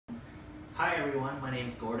Hi everyone, my name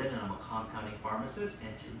is Gordon and I'm a compounding pharmacist,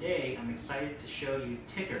 and today I'm excited to show you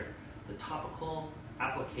TICKER, the topical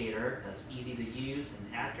applicator that's easy to use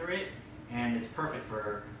and accurate, and it's perfect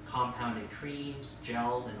for compounded creams,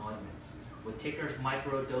 gels, and ointments. With TICKER's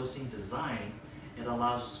micro-dosing design, it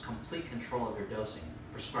allows complete control of your dosing.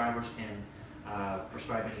 Prescribers can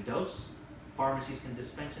prescribe any dose, pharmacies can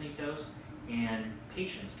dispense any dose, and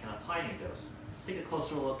patients can apply any dose. Let's take a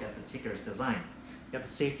closer look at the TICKER's design. You have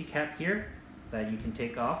the safety cap here that you can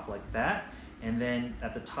take off like that, and then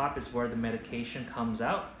at the top is where the medication comes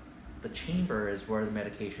out. The chamber is where the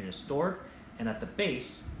medication is stored, and at the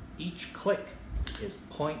base, each click is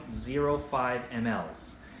 0.05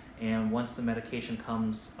 mLs. And once the medication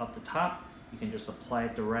comes up the top, you can just apply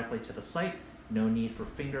it directly to the site. No need for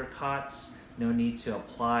finger cots, no need to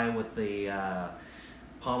apply with the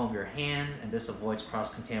palm of your hand, and this avoids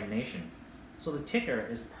cross-contamination. So the TICKER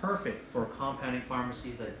is perfect for compounding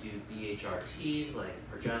pharmacies that do BHRTs like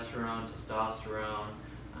progesterone, testosterone,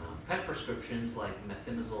 PET prescriptions like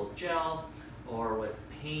methimazole gel, or with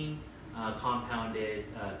pain compounded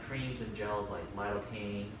creams and gels like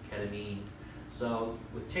lidocaine, ketamine. So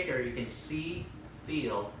with TICKER you can see,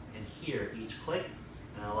 feel, and hear each click,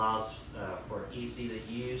 and it allows for easy to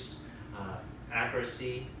use,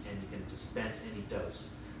 accuracy, and you can dispense any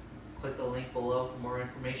dose. Click the link below for more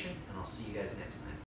information, and I'll see you guys next time.